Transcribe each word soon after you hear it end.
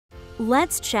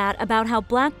Let's chat about how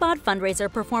Blackbaud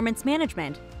Fundraiser Performance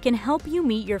Management can help you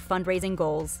meet your fundraising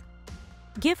goals.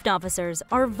 Gift officers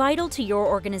are vital to your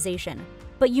organization,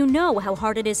 but you know how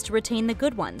hard it is to retain the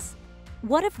good ones.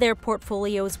 What if their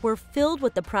portfolios were filled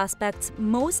with the prospects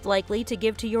most likely to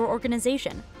give to your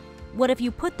organization? What if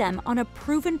you put them on a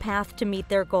proven path to meet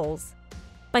their goals?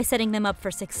 By setting them up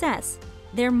for success,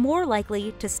 they're more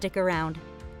likely to stick around.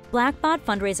 Blackbaud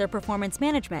Fundraiser Performance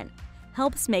Management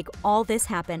helps make all this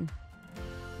happen.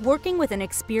 Working with an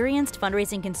experienced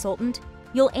fundraising consultant,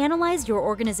 you'll analyze your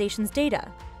organization's data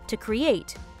to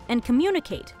create and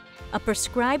communicate a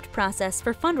prescribed process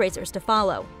for fundraisers to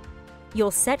follow.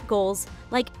 You'll set goals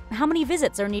like how many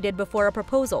visits are needed before a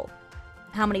proposal,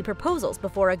 how many proposals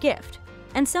before a gift,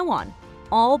 and so on,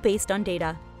 all based on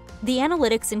data. The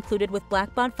analytics included with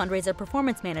Blackbaud Fundraiser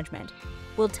Performance Management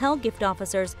will tell gift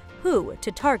officers who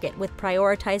to target with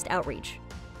prioritized outreach.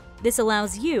 This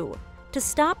allows you to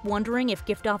stop wondering if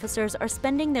gift officers are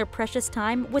spending their precious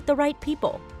time with the right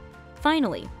people.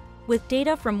 Finally, with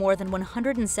data from more than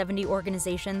 170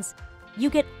 organizations, you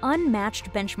get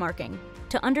unmatched benchmarking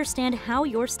to understand how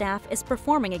your staff is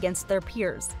performing against their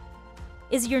peers.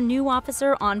 Is your new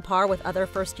officer on par with other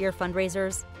first-year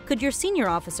fundraisers? Could your senior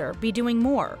officer be doing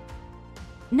more?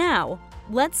 Now,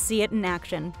 let's see it in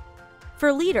action.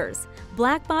 For leaders,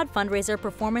 Blackbaud Fundraiser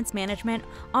Performance Management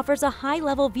offers a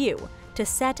high-level view to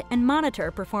set and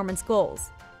monitor performance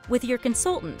goals. With your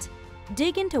consultant,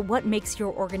 dig into what makes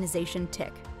your organization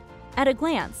tick. At a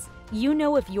glance, you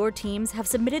know if your teams have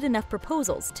submitted enough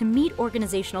proposals to meet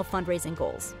organizational fundraising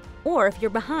goals, or if you're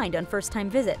behind on first-time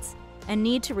visits and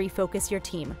need to refocus your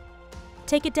team.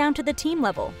 Take it down to the team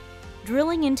level,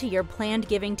 drilling into your planned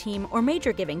giving team or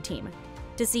major giving team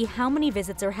to see how many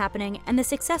visits are happening and the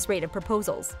success rate of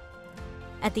proposals.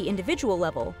 At the individual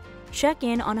level, check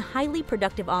in on highly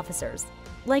productive officers,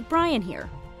 like Brian here.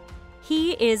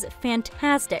 He is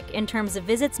fantastic in terms of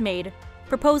visits made,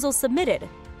 proposals submitted,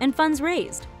 and funds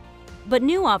raised. But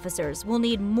new officers will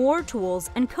need more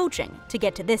tools and coaching to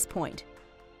get to this point.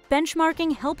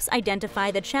 Benchmarking helps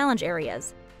identify the challenge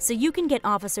areas so you can get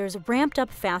officers ramped up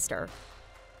faster.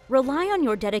 Rely on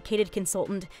your dedicated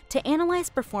consultant to analyze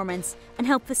performance and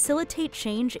help facilitate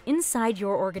change inside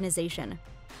your organization.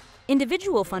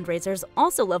 Individual fundraisers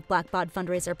also love Blackbaud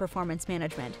Fundraiser Performance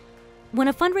Management. When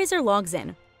a fundraiser logs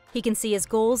in, he can see his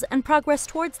goals and progress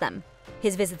towards them,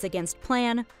 his visits against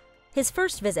plan, his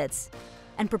first visits,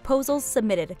 and proposals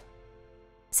submitted.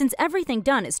 Since everything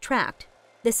done is tracked,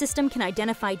 the system can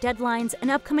identify deadlines and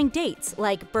upcoming dates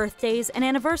like birthdays and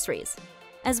anniversaries,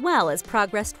 as well as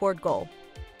progress toward goal.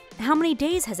 How many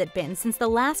days has it been since the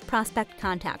last prospect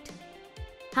contact?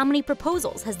 How many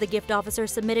proposals has the gift officer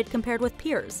submitted compared with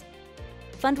peers?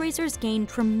 Fundraisers gain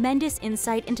tremendous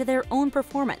insight into their own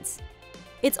performance.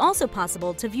 It's also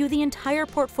possible to view the entire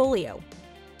portfolio.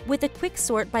 With a quick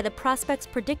sort by the prospect's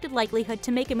predicted likelihood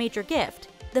to make a major gift,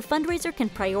 the fundraiser can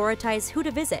prioritize who to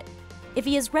visit. If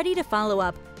he is ready to follow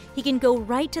up, he can go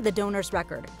right to the donor's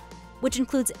record, which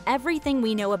includes everything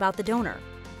we know about the donor,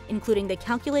 including the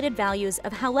calculated values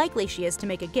of how likely she is to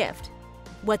make a gift,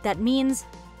 what that means,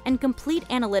 and complete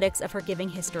analytics of her giving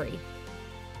history.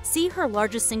 See her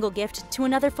largest single gift to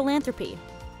another philanthropy,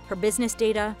 her business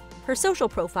data, her social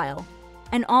profile,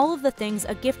 and all of the things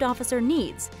a gift officer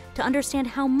needs to understand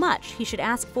how much he should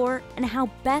ask for and how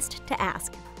best to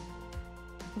ask.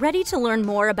 Ready to learn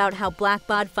more about how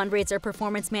Blackbaud Fundraiser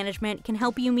Performance Management can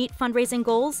help you meet fundraising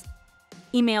goals?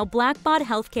 Email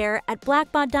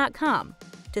blackbaudhealthcare@blackbaud.com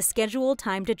to schedule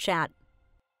time to chat.